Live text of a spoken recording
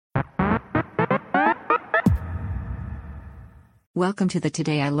Welcome to the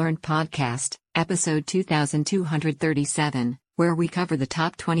Today I Learned podcast, episode 2237, where we cover the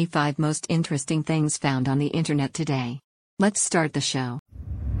top 25 most interesting things found on the internet today. Let's start the show.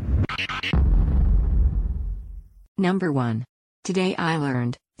 Number 1. Today I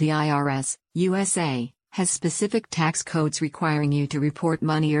learned, the IRS, USA, has specific tax codes requiring you to report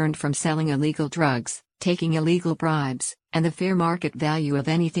money earned from selling illegal drugs, taking illegal bribes, and the fair market value of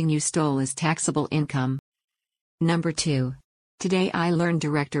anything you stole is taxable income. Number 2. Today I learned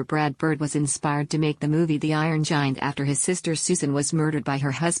director Brad Bird was inspired to make the movie The Iron Giant after his sister Susan was murdered by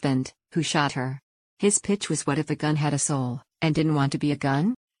her husband, who shot her. His pitch was, what if a gun had a soul, and didn't want to be a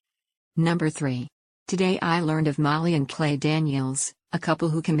gun? Number 3. Today I learned of Molly and Clay Daniels, a couple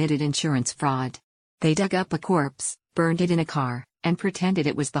who committed insurance fraud. They dug up a corpse, burned it in a car, and pretended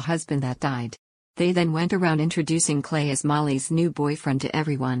it was the husband that died. They then went around introducing Clay as Molly's new boyfriend to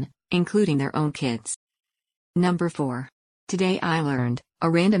everyone, including their own kids. Number 4. Today I learned, a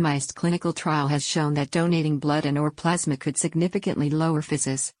randomized clinical trial has shown that donating blood and/or plasma could significantly lower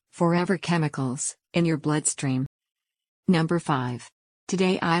physis, forever chemicals, in your bloodstream. Number 5.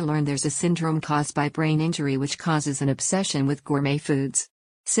 Today I learned there's a syndrome caused by brain injury which causes an obsession with gourmet foods.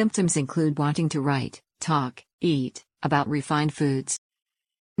 Symptoms include wanting to write, talk, eat, about refined foods.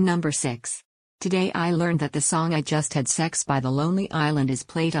 Number 6. Today I learned that the song I Just Had Sex by The Lonely Island is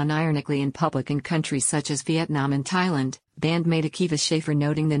played unironically in public in countries such as Vietnam and Thailand, bandmate Akiva Schaffer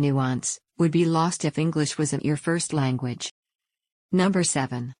noting the nuance, would be lost if English wasn't your first language. Number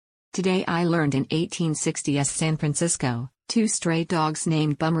 7. Today I learned in 1860's San Francisco, two stray dogs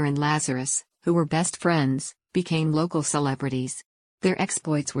named Bummer and Lazarus, who were best friends, became local celebrities. Their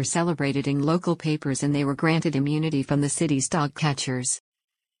exploits were celebrated in local papers and they were granted immunity from the city's dog catchers.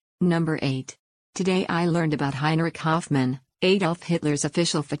 Number 8. Today I learned about Heinrich Hoffmann, Adolf Hitler's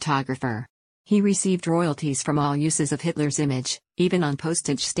official photographer. He received royalties from all uses of Hitler's image, even on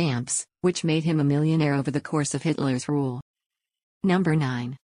postage stamps, which made him a millionaire over the course of Hitler's rule. Number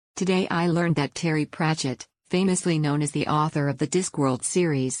 9. Today I learned that Terry Pratchett, famously known as the author of the Discworld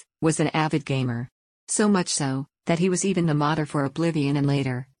series, was an avid gamer. So much so, that he was even the modder for Oblivion and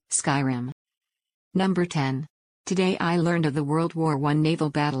later, Skyrim. Number 10. Today I learned of the World War I naval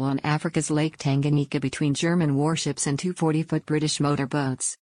battle on Africa's Lake Tanganyika between German warships and two 40-foot British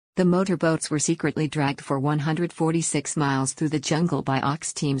motorboats. The motorboats were secretly dragged for 146 miles through the jungle by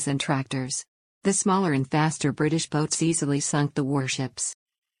ox teams and tractors. The smaller and faster British boats easily sunk the warships.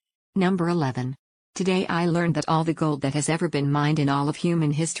 Number 11. Today I learned that all the gold that has ever been mined in all of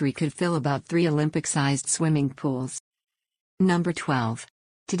human history could fill about 3 Olympic-sized swimming pools. Number 12.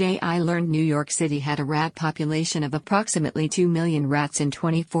 Today I learned New York City had a rat population of approximately 2 million rats in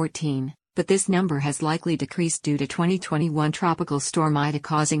 2014, but this number has likely decreased due to 2021 tropical storm Ida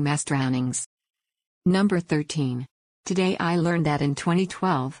causing mass drownings. Number 13. Today I learned that in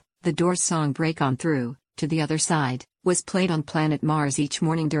 2012, the Doors song Break On Through, to the Other Side, was played on planet Mars each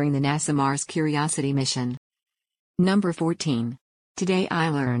morning during the NASA Mars Curiosity mission. Number 14. Today I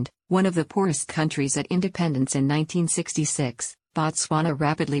learned, one of the poorest countries at independence in 1966, Botswana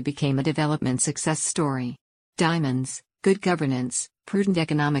rapidly became a development success story. Diamonds, good governance, prudent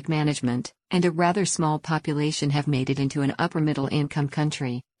economic management, and a rather small population have made it into an upper-middle-income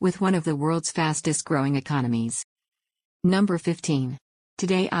country, with one of the world's fastest-growing economies. Number 15.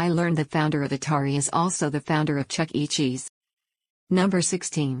 Today I learned the founder of Atari is also the founder of Chuck E. Cheese. Number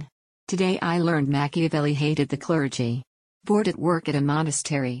 16. Today I learned Machiavelli hated the clergy. Bored at work at a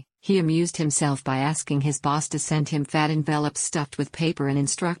monastery, he amused himself by asking his boss to send him fat envelopes stuffed with paper and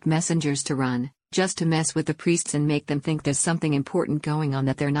instruct messengers to run, just to mess with the priests and make them think there's something important going on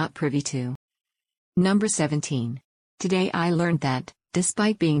that they're not privy to. Number 17. Today I learned that,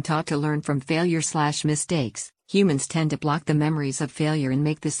 despite being taught to learn from failure/mistakes, humans tend to block the memories of failure and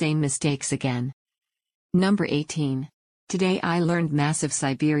make the same mistakes again. Number 18. Today I learned massive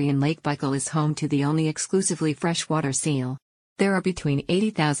Siberian Lake Baikal is home to the only exclusively freshwater seal. There are between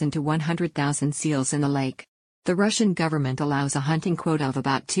 80,000 to 100,000 seals in the lake. The Russian government allows a hunting quota of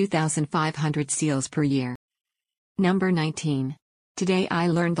about 2,500 seals per year. Number 19. Today I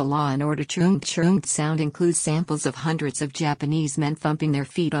learned the Law and Order Chung Chung sound includes samples of hundreds of Japanese men thumping their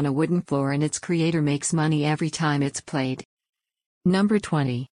feet on a wooden floor and its creator makes money every time it's played. Number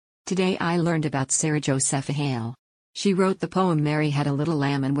 20. Today I learned about Sarah Josepha Hale. She wrote the poem Mary Had a Little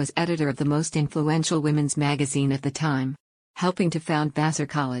Lamb and was editor of the most influential women's magazine at the time, helping to found Vassar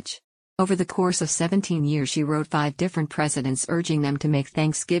College. Over the course of 17 years she wrote 5 different presidents urging them to make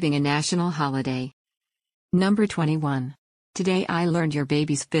Thanksgiving a national holiday. Number 21. Today I learned your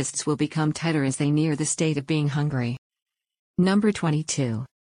baby's fists will become tighter as they near the state of being hungry. Number 22.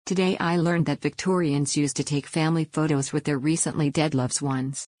 Today I learned that Victorians used to take family photos with their recently dead loved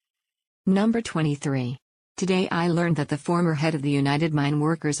ones. Number 23. Today I learned that the former head of the United Mine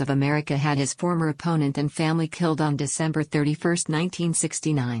Workers of America had his former opponent and family killed on December 31,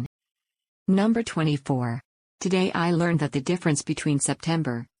 1969. Number 24. Today I learned that the difference between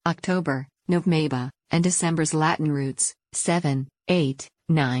September, October, November, and December's Latin roots, 7, 8,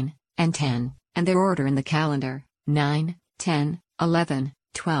 9, and 10, and their order in the calendar, 9, 10, 11,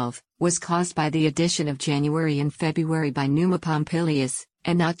 12, was caused by the addition of January and February by Numa Pompilius,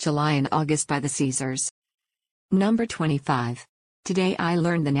 and not July and August by the Caesars. Number 25. Today I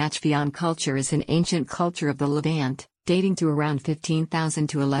learned the Nachfian culture is an ancient culture of the Levant, dating to around 15,000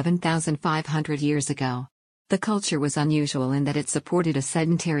 to 11,500 years ago. The culture was unusual in that it supported a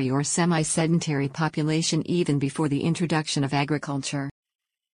sedentary or semi-sedentary population even before the introduction of agriculture.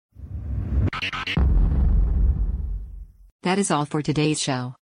 That is all for today's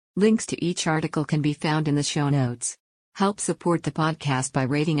show. Links to each article can be found in the show notes. Help support the podcast by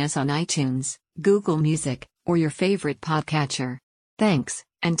rating us on iTunes, Google Music, or your favorite podcatcher. Thanks,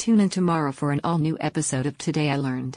 and tune in tomorrow for an all-new episode of Today I Learned.